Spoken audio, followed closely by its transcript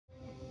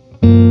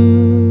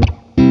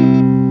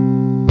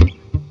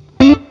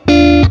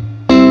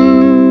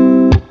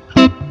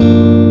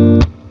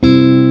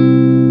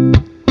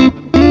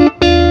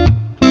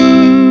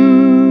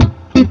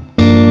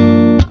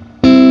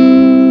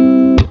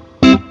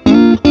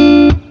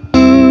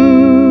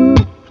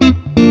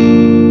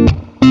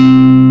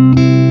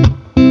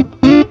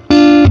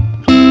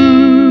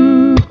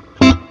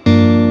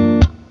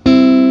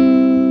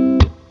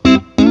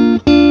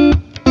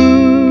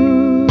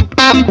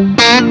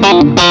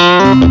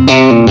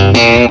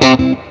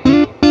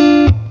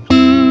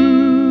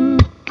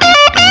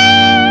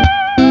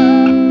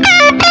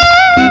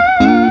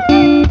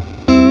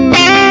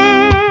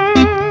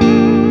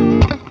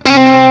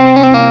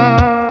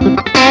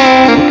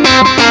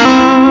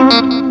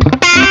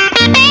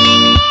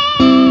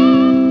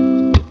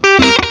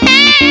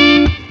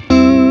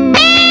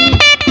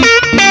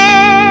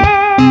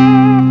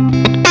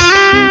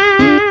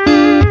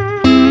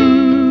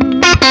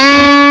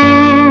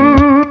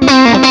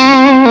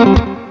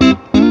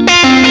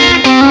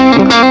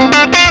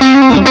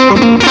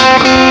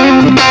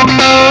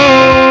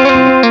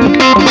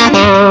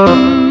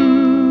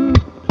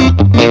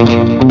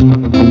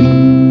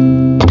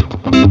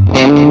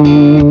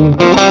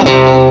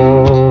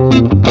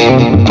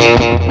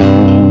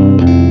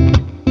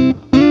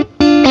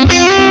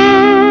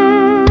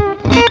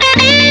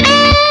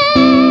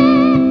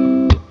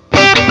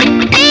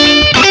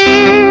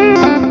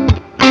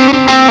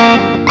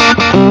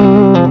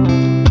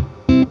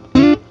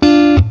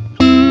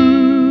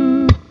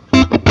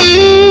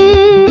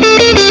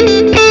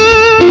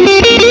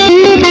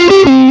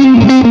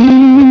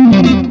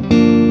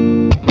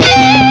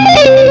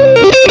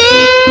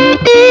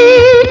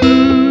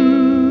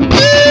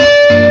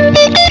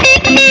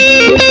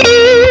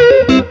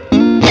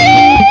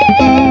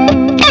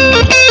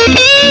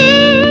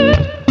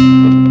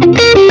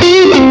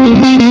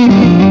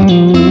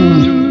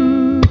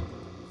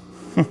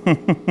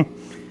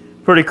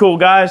Pretty cool,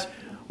 guys.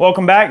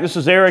 Welcome back. This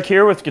is Eric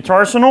here with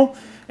Guitarsenal,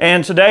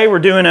 and today we're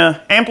doing an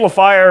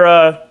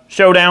amplifier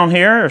showdown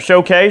here, or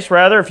showcase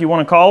rather, if you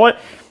want to call it.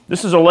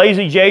 This is a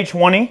Lazy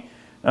J20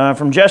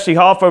 from Jesse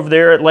Hoff over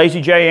there at Lazy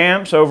J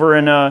Amps over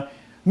in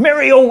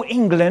merry old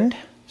England.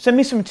 Send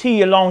me some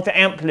tea along with the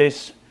amp,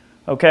 please.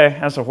 Okay,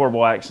 that's a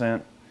horrible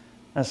accent.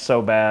 That's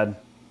so bad.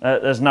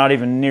 That's not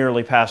even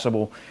nearly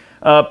passable.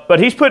 But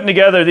he's putting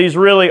together these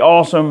really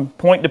awesome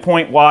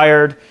point-to-point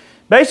wired,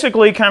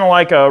 basically kind of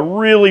like a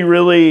really,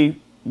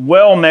 really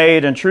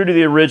well-made and true to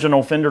the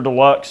original Fender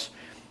Deluxe.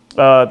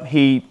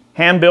 He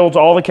hand builds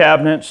all the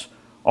cabinets,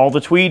 all the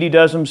tweed he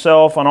does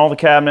himself on all the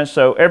cabinets,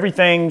 so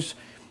everything's,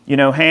 you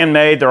know,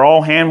 handmade. They're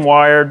all hand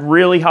wired,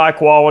 really high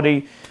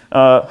quality.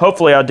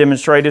 Hopefully I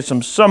demonstrated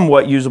some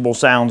somewhat usable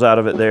sounds out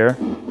of it there.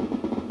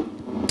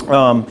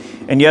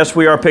 And yes,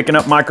 we are picking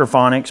up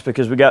microphonics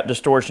because we got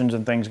distortions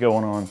and things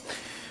going on.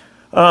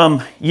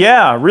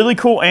 Yeah, really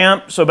cool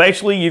amp. So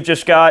basically you've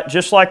just got,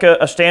 just like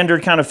a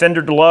standard kind of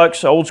Fender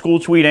Deluxe, old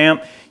school Tweed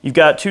amp, you've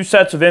got two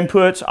sets of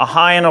inputs, a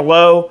high and a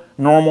low,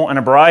 normal and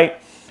a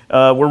bright.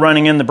 We're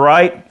running in the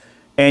bright,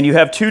 and you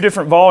have two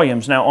different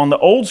volumes. Now on the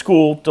old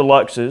school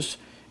Deluxes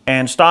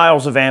and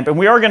styles of amp, and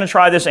we are going to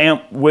try this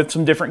amp with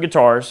some different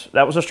guitars.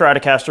 That was a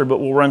Stratocaster, but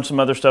we'll run some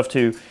other stuff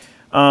too.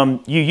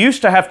 You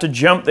used to have to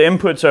jump the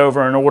inputs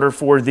over in order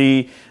for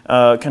the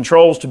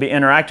controls to be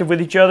interactive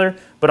with each other,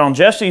 but on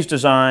Jesse's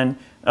design,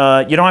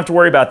 you don't have to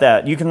worry about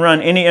that. You can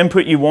run any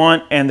input you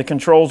want and the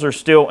controls are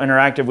still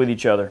interactive with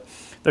each other.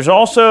 There's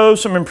also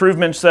some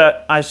improvements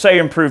that, I say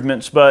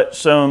improvements, but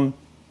some,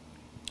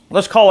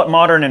 let's call it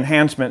modern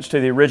enhancements to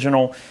the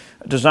original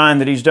design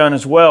that he's done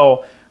as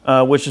well,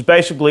 which is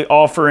basically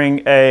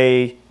offering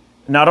a,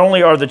 not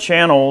only are the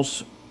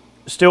channels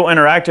still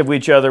interactive with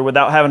each other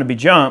without having to be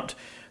jumped,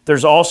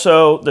 there's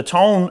also, the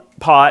tone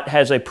pot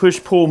has a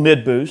push-pull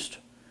mid boost.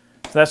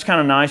 So that's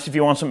kind of nice. If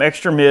you want some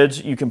extra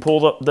mids, you can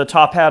pull the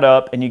top hat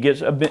up and you get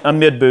a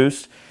mid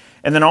boost.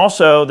 And then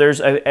also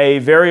there's a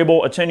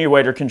variable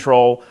attenuator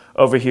control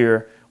over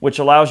here, which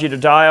allows you to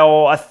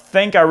dial, I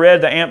think I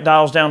read the amp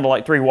dials down to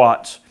like 3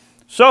 watts.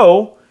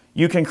 So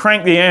you can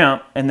crank the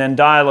amp and then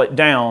dial it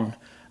down.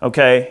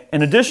 Okay,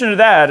 in addition to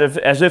that,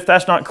 as if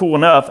that's not cool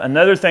enough,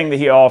 another thing that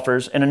he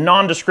offers in a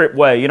nondescript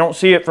way, you don't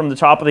see it from the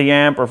top of the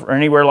amp or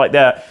anywhere like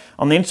that.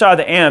 On the inside of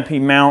the amp, he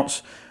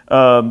mounts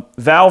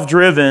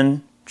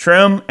valve-driven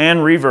trim and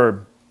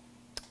reverb.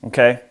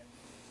 Okay,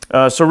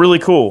 so really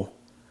cool.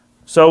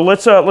 So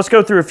let's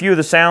go through a few of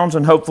the sounds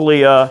and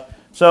hopefully,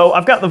 so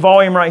I've got the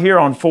volume right here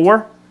on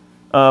 4.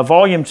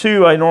 Volume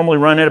 2, I normally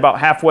run it about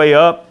halfway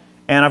up,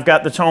 and I've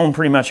got the tone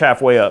pretty much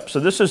halfway up. So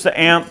this is the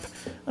amp.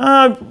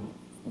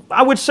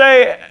 I would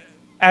say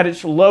at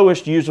its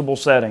lowest usable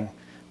setting.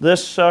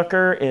 This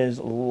sucker is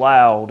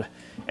loud,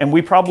 and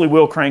we probably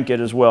will crank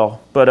it as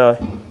well. But all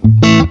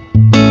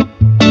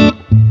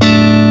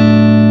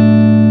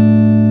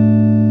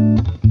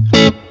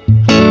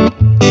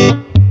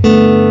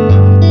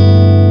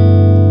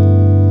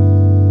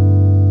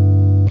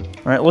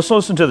right, let's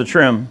listen to the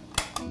trim.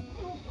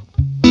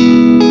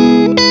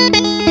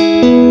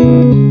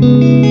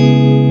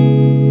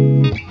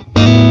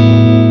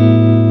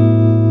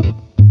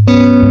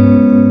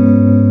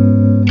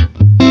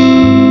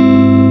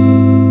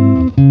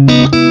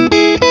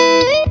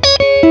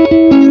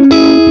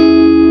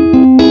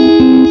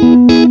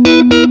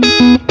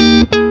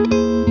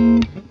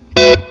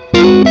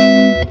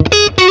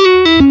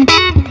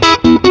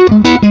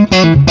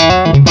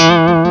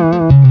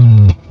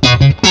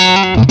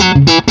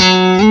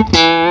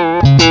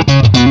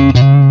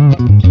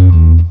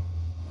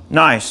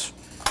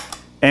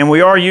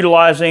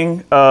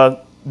 utilizing the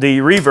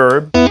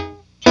reverb.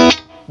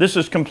 This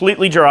is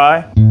completely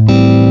dry.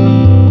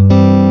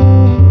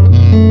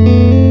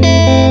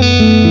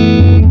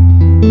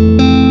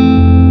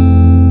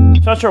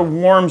 Such a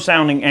warm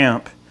sounding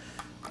amp.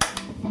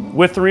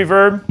 With the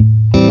reverb.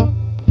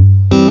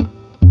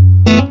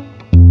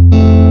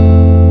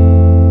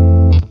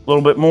 A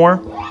little bit more.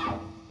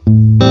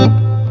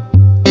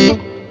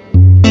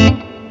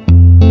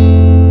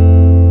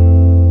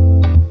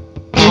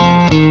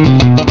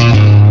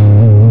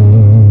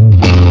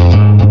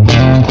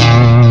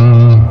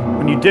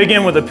 When you dig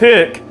in with a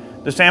pick,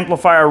 this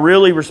amplifier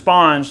really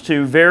responds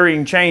to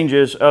varying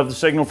changes of the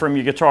signal from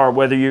your guitar,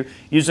 whether you're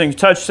using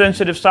touch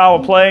sensitive style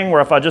of playing,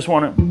 where if I just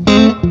want to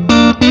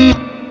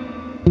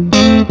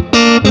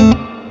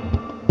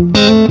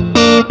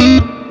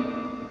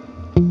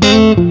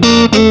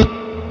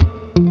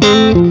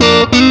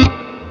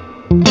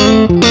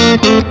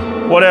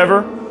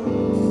whatever,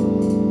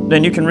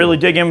 then you can really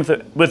dig in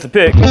with the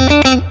pick.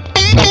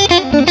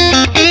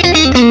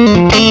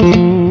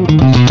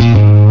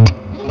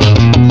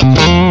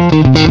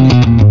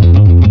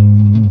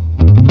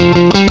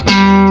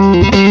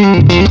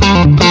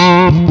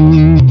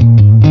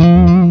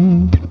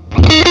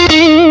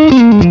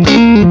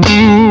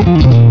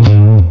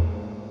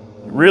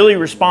 Really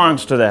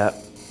responds to that.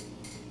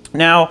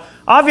 Now,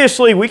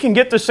 obviously, we can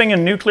get this thing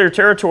in nuclear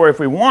territory if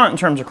we want in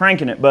terms of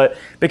cranking it, but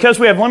because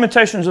we have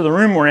limitations of the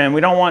room we're in,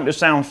 we don't want it to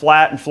sound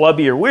flat and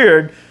flubby or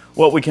weird.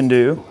 What we can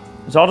do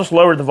is I'll just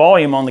lower the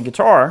volume on the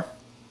guitar.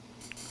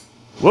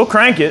 We'll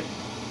crank it.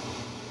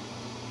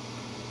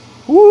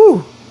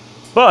 Woo!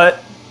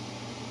 But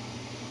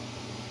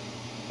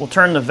we'll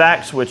turn the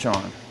vac switch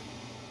on.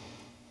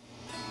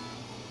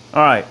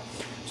 All right.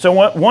 So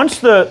once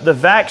the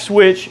vac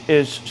switch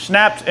is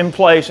snapped in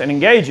place and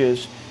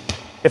engages,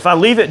 if I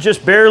leave it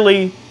just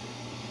barely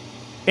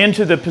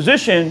into the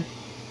position,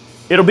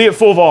 it'll be at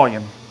full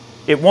volume.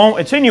 It won't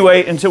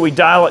attenuate until we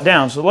dial it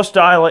down. So let's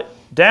dial it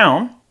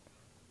down,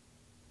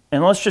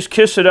 and let's just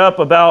kiss it up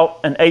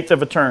about 1/8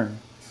 of a turn.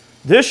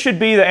 This should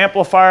be the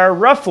amplifier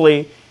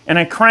roughly in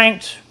a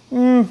cranked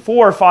 4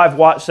 or 5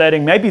 watt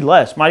setting, maybe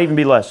less, might even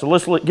be less. So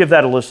let's give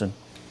that a listen.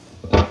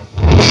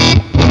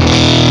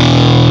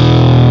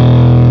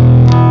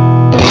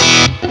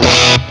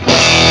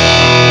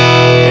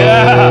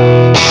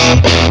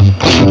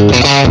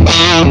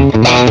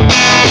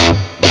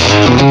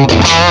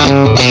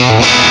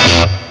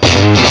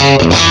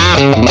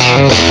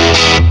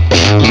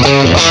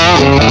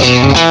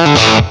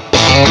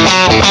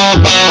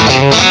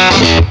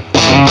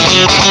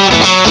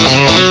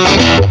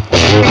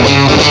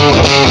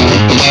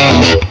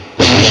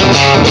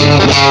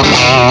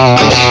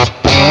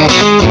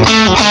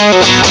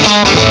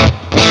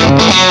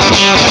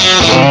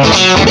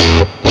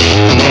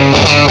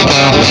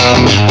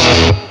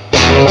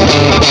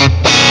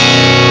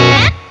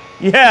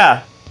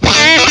 Yeah.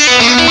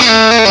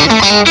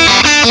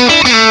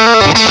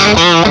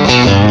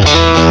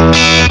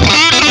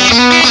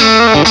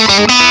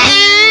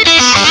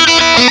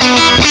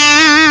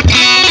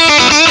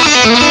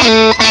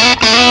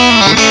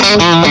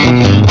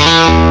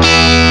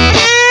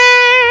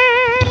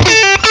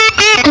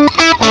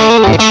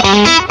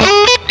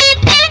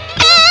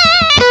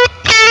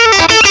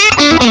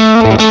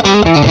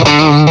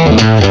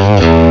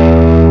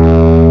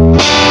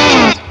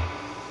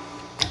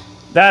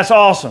 That's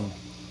awesome.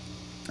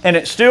 And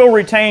it still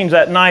retains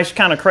that nice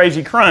kind of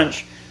crazy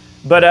crunch,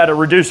 but at a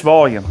reduced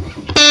volume.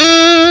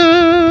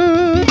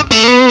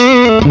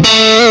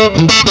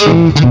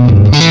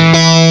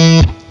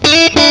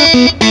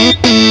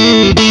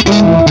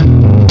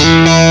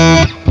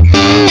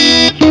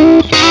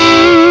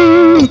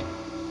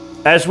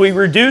 As we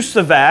reduce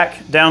the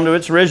vac down to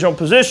its original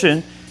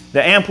position,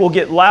 the amp will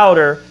get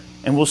louder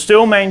and will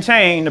still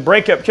maintain the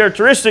breakup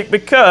characteristic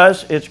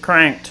because it's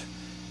cranked.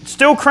 It's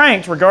still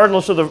cranked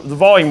regardless of the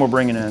volume we're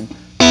bringing in.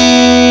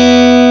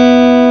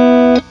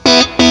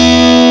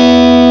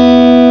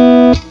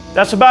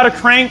 That's about a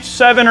cranked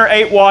 7 or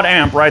 8 watt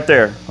amp right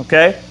there,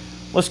 okay?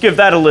 Let's give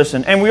that a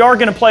listen. And we are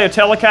going to play a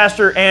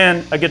Telecaster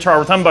and a guitar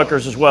with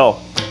humbuckers as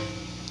well.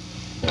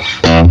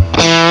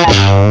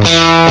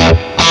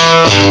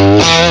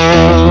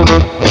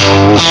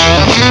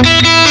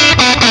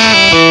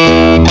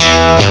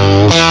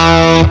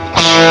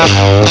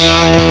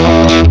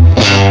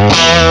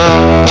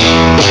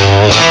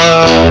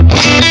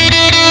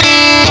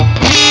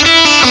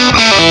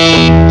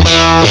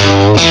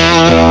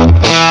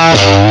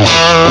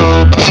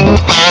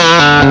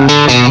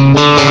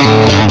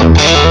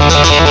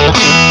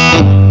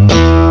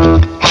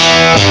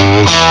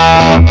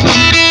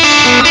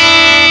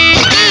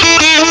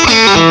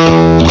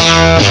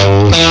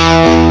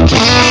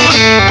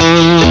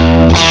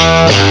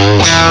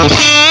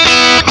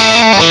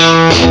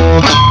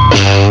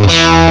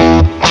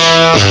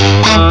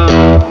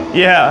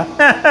 Yeah,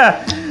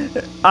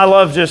 I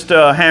love just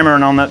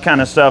hammering on that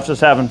kind of stuff,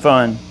 just having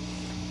fun.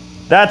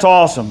 That's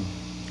awesome.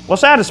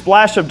 Let's add a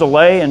splash of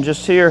delay and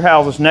just hear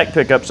how this neck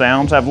pickup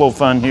sounds. Have a little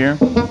fun here.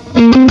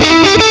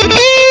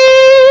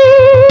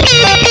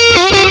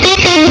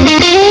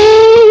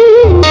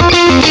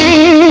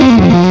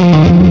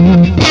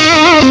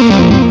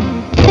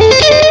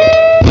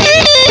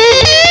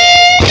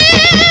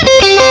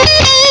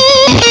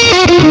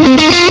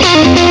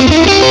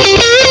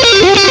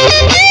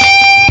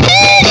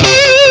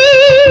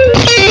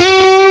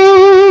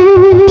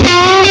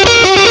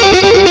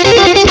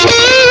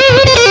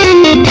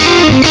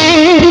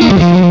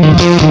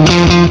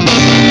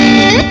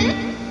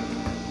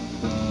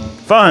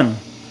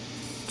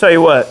 Tell you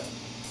what,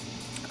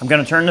 I'm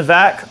going to turn the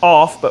vac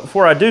off, but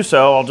before I do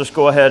so, I'll just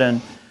go ahead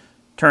and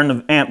turn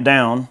the amp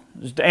down.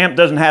 The amp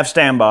doesn't have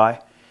standby,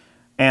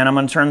 and I'm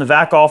going to turn the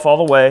vac off all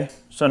the way.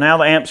 So now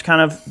the amp's kind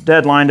of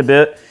deadlined a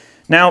bit.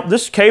 Now,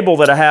 this cable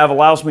that I have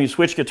allows me to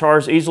switch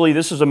guitars easily.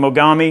 This is a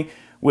Mogami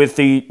with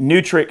the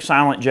Nutric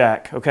silent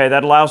jack. Okay,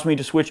 that allows me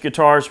to switch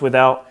guitars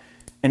without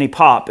any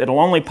pop.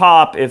 It'll only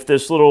pop if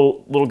this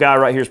little guy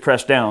right here is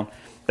pressed down.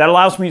 That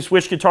allows me to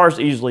switch guitars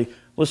easily.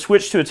 Let's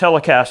switch to a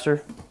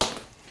Telecaster.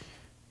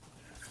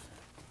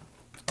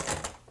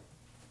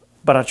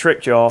 But I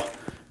tricked y'all.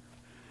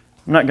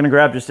 I'm not going to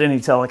grab just any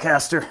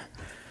Telecaster.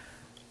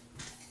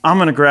 I'm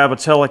going to grab a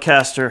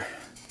Telecaster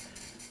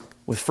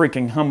with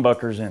freaking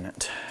humbuckers in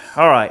it.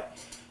 All right,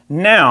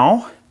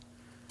 now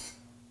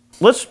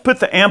let's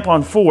put the amp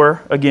on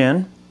 4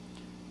 again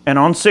and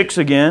on 6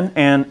 again,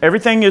 and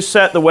everything is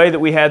set the way that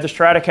we had the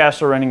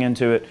Stratocaster running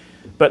into it.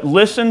 But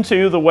listen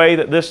to the way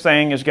that this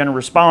thing is going to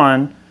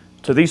respond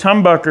to these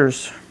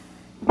humbuckers.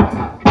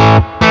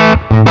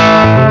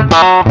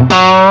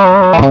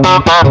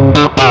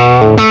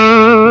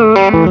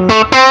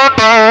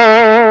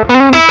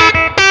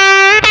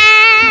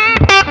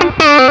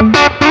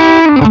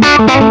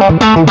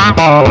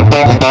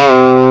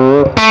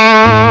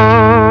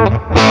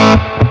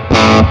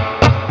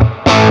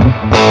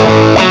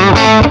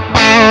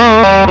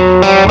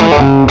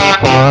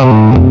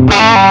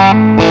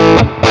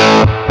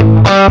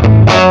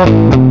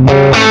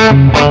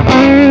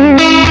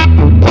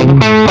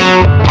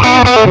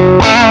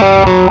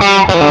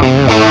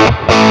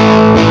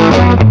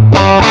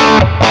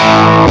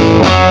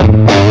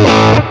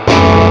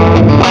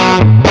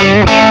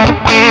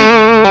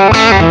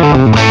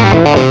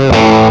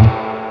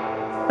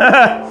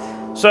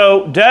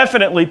 So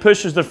definitely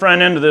pushes the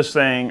front end of this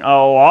thing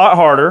a lot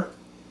harder.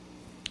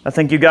 I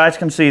think you guys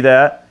can see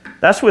that.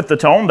 That's with the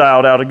tone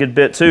dialed out a good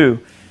bit too.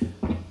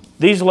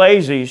 These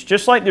Lazies,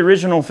 just like the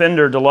original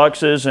Fender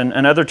Deluxes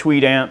and other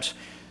Tweed amps,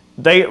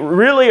 they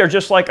really are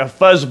just like a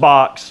fuzz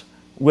box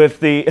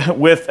with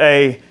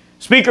a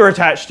speaker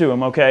attached to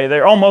them, okay?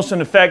 They're almost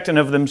an effect in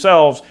of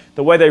themselves,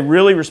 the way they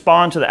really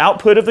respond to the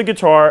output of the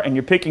guitar and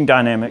your picking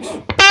dynamics.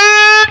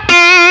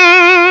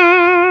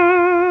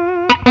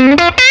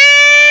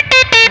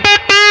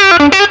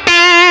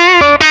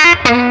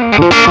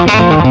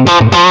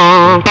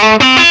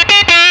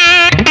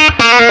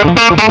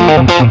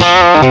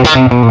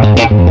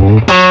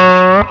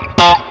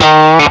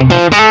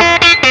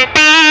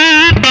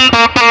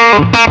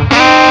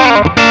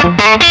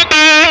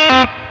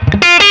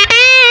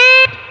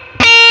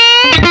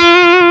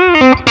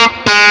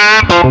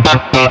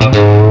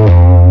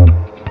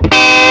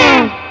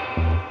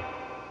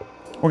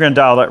 We're going to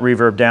dial that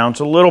reverb down. It's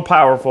a little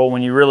powerful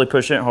when you really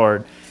push it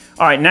hard.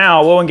 All right,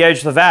 now we'll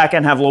engage the vac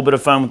and have a little bit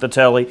of fun with the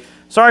Tele.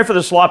 Sorry for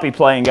the sloppy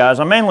playing, guys.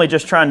 I'm mainly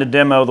just trying to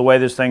demo the way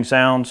this thing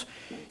sounds.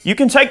 You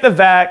can take the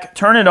vac,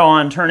 turn it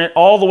on, turn it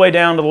all the way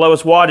down to the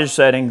lowest wattage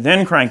setting,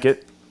 then crank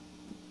it.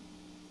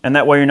 And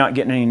that way you're not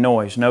getting any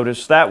noise.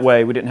 Notice that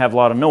way we didn't have a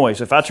lot of noise.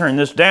 If I turn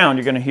this down,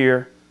 you're going to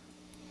hear.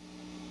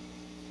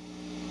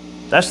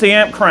 That's the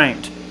amp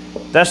cranked.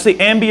 That's the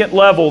ambient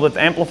level that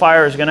the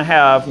amplifier is going to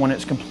have when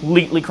it's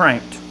completely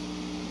cranked.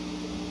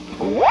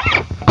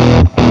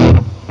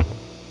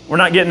 We're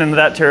not getting into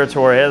that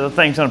territory. The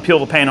thing's going to peel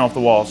the paint off the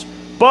walls.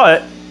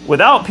 But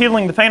without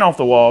peeling the paint off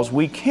the walls,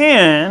 we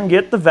can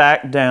get the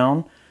vac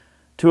down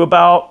to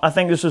about, I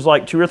think this is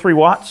like 2 or 3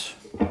 watts.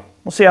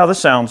 We'll see how this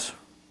sounds,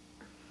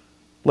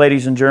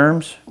 ladies and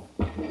germs.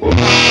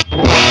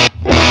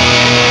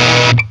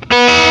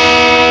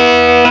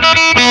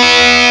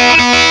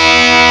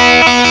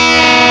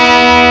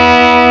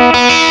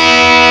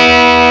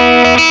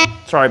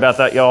 Sorry about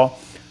that, y'all.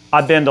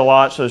 I bend a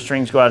lot, so the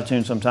strings go out of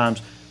tune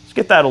sometimes. Let's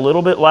get that a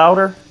little bit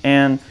louder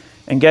and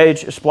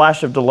engage a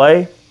splash of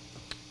delay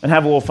and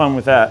have a little fun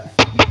with that.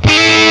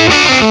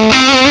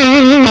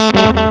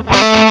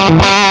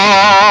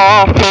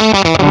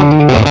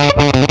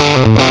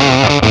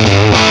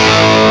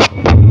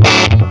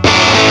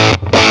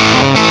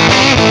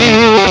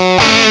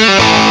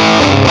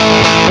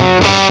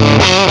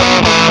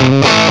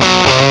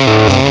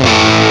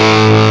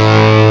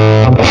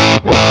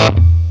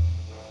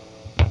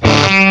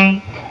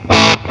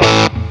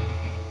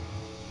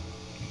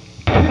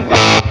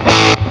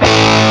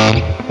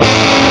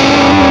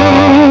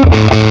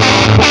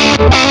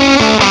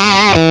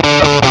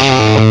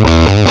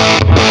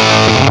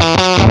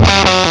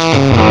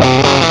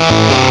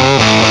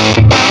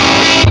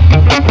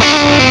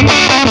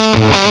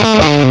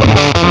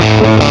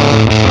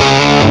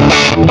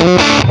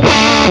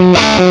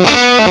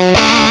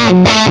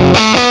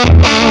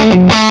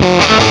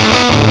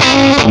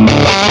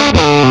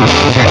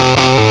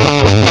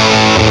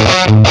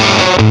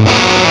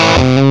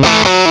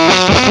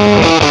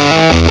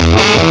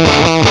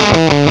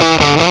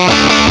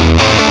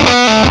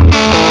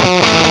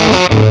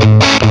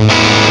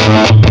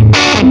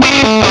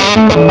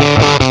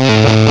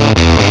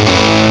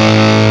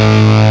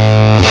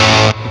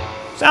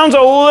 Sounds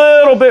a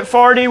little bit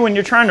farty when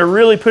you're trying to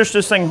really push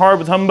this thing hard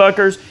with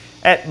humbuckers.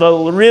 at the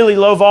really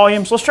low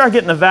volumes. Let's try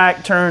getting the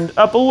vac turned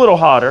up a little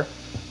hotter.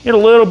 Get a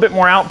little bit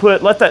more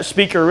output. Let that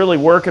speaker really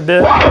work a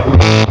bit.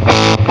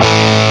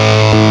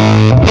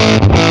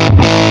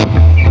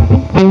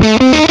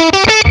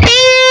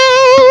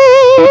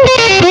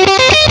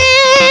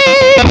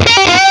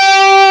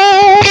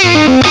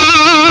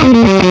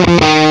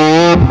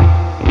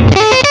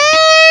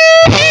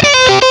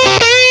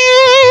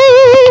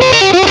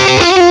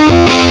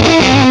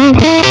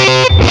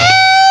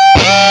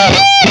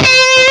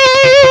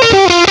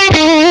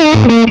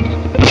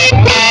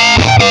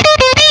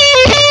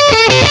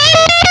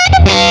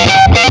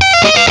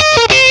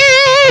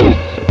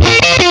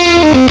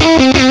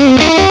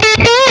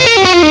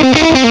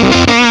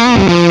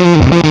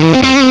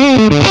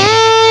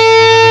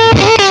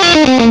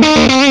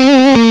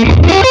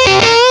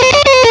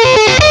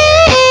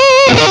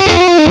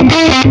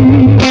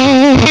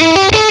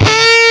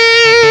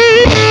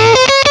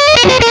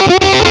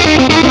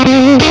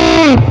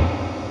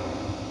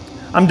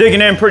 I'm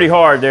digging in pretty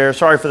hard there.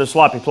 Sorry for the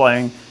sloppy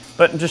playing,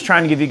 but I'm just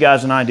trying to give you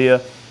guys an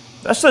idea.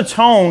 That's the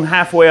tone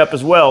halfway up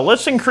as well.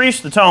 Let's increase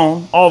the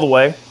tone all the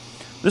way.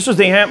 This is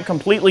the amp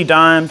completely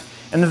dimed,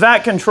 and the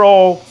vac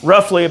control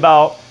roughly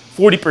about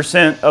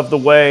 40% of the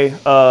way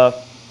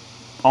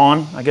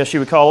on, I guess you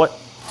would call it.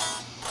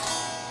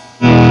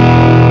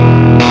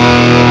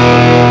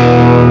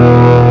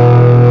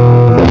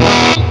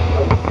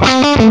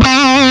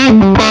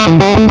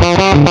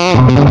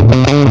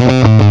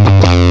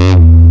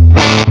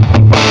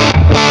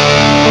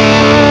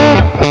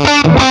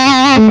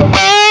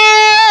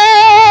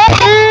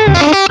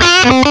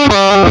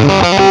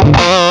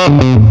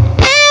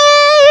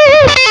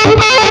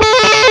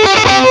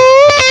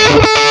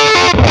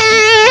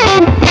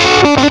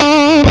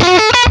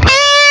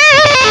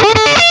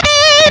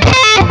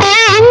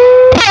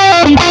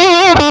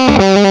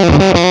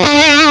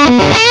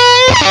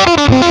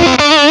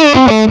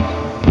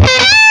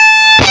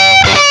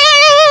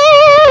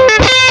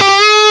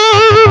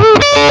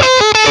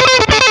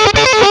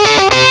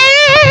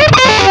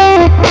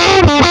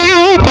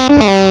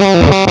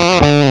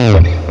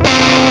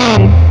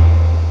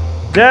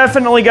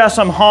 Definitely got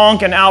some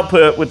honk and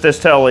output with this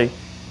telly,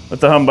 with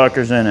the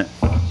humbuckers in it.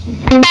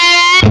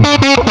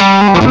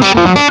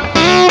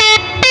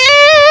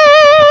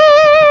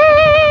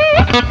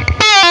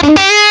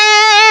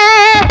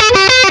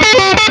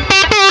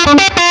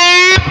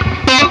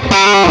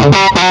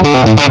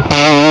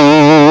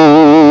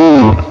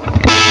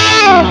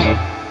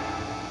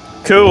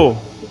 Cool.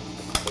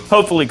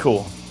 Hopefully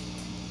cool.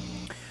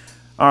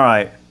 All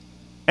right.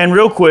 And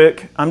real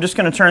quick, I'm just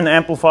going to turn the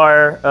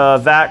amplifier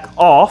vac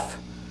off,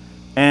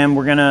 and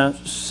we're going to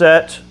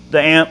set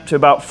the amp to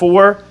about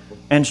 4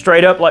 and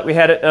straight up like we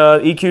had it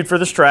EQ'd for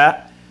the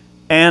Strat.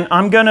 And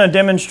I'm going to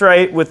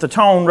demonstrate with the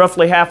tone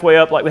roughly halfway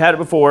up like we had it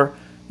before,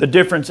 the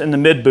difference in the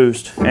mid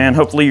boost. And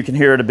hopefully you can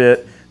hear it a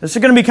bit. This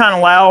is going to be kind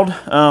of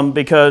loud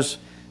because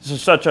this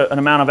is such an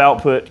amount of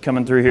output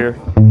coming through here.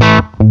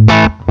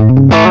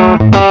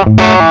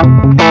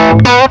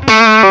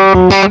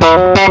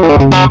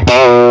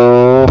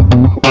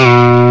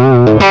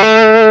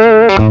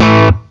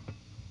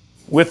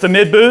 With the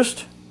mid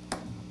boost.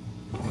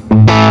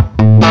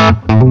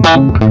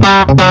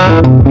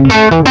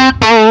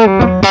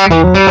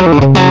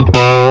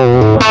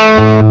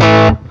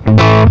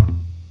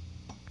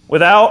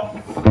 Without.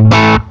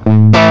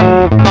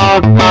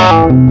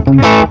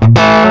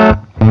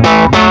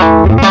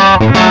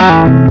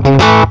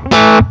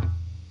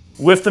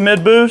 With the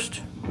mid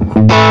boost.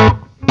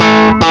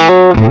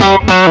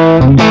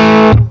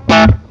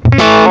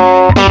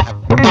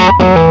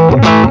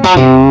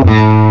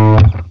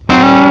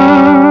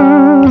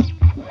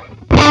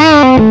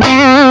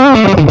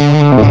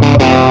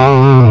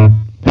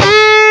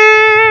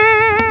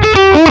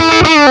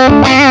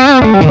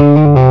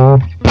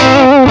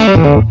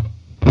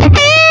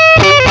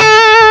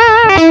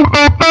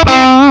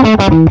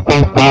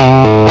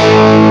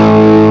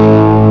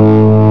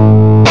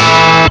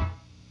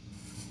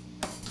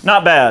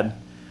 Not bad.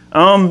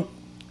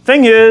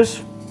 Thing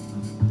is,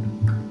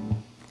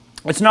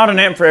 it's not an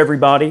amp for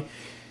everybody.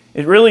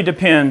 It really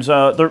depends.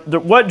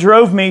 What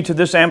drove me to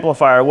this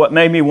amplifier, what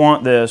made me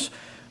want this,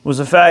 was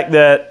the fact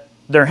that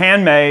they're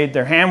handmade,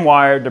 they're hand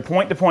wired, they're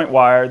point-to-point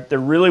wired, they're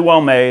really well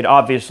made,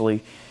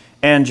 obviously.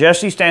 And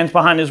Jesse stands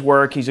behind his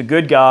work. He's a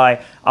good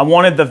guy. I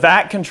wanted the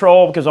vac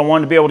control because I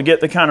wanted to be able to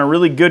get the kind of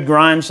really good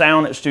grind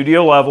sound at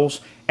studio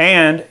levels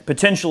and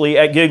potentially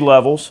at gig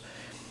levels.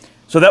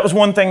 So that was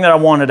one thing that I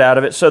wanted out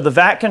of it. So the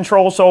vac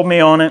control sold me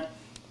on it,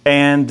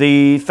 and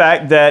the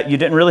fact that you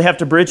didn't really have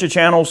to bridge a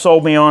channel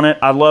sold me on it.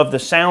 I love the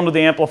sound of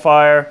the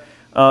amplifier.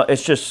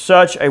 It's just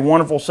such a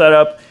wonderful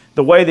setup.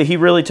 The way that he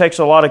really takes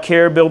a lot of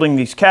care building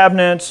these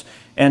cabinets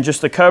and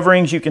just the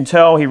coverings, you can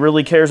tell he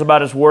really cares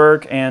about his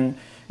work and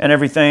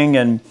everything.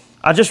 And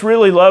I just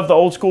really love the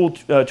old school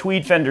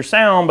Tweed Fender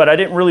sound, but I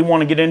didn't really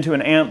want to get into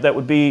an amp that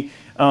would be,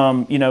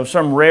 you know,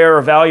 some rare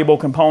or valuable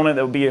component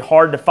that would be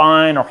hard to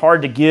find or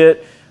hard to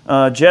get.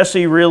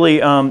 Jesse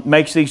really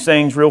makes these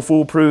things real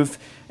foolproof,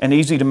 and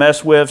easy to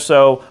mess with.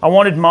 So I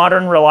wanted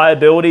modern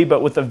reliability,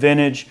 but with a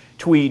vintage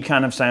Tweed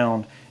kind of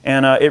sound.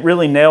 And it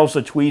really nails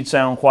the Tweed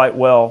sound quite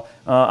well.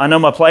 I know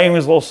my playing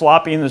was a little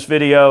sloppy in this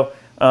video.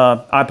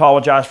 I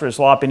apologize for the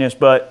sloppiness,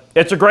 but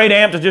it's a great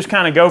amp to just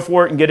kind of go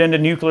for it and get into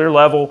nuclear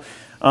level.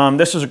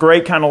 This is a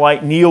great kind of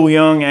like Neil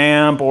Young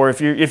amp, or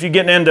if you're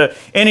getting into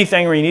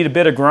anything where you need a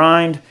bit of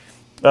grind.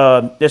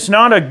 It's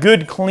not a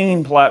good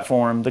clean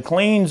platform. The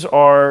cleans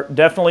are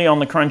definitely on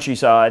the crunchy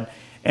side,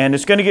 and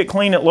it's going to get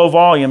clean at low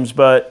volumes,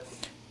 but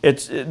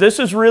this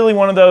is really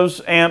one of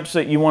those amps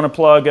that you want to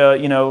plug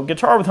you know,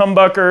 guitar with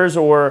humbuckers,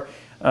 or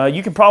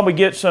you can probably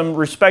get some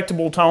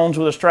respectable tones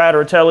with a Strat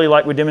or a Tele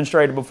like we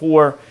demonstrated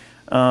before,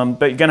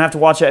 but you're going to have to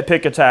watch that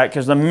pick attack,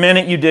 because the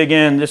minute you dig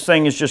in, this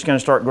thing is just going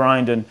to start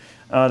grinding.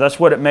 That's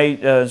what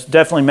it's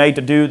definitely made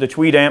to do. The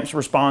Tweed amps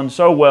respond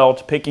so well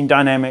to picking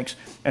dynamics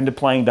and to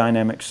playing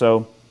dynamics.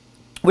 So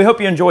we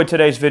hope you enjoyed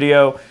today's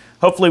video.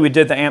 Hopefully we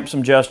did the amp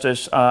some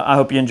justice. I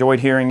hope you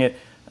enjoyed hearing it.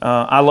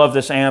 I love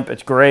this amp.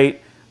 It's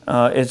great.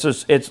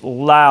 It's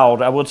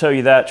loud. I will tell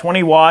you that.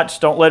 20 watts,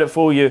 don't let it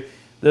fool you.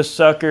 This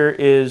sucker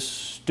is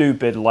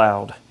stupid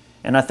loud.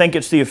 And I think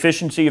it's the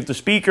efficiency of the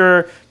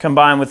speaker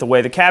combined with the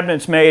way the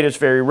cabinet's made. It's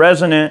very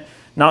resonant.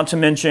 Not to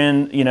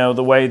mention, you know,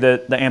 the way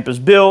that the amp is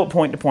built,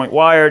 point-to-point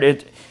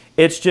wired.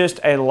 It's just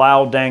a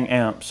loud dang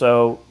amp.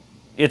 So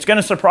it's going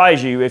to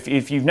surprise you. If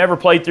you've never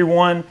played through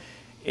one,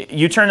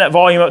 you turn that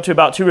volume up to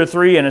about 2 or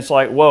 3 and it's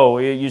like, whoa,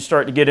 you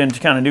start to get into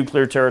kind of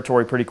nuclear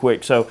territory pretty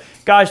quick. So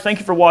guys, thank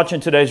you for watching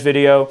today's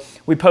video.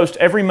 We post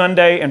every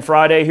Monday and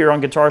Friday here on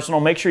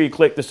Guitarsenal. Make sure you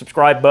click the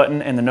subscribe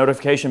button and the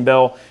notification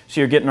bell so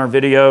you're getting our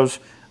videos.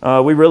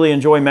 We really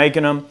enjoy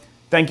making them.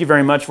 Thank you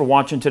very much for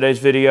watching today's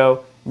video,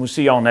 and we'll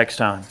see y'all next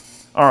time.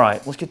 All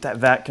right, let's get that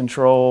vac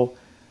control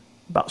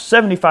about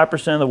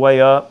 75% of the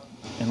way up,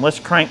 and let's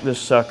crank this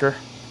sucker,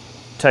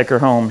 take her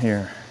home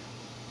here.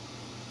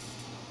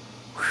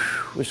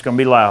 Whew, it's gonna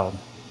be loud.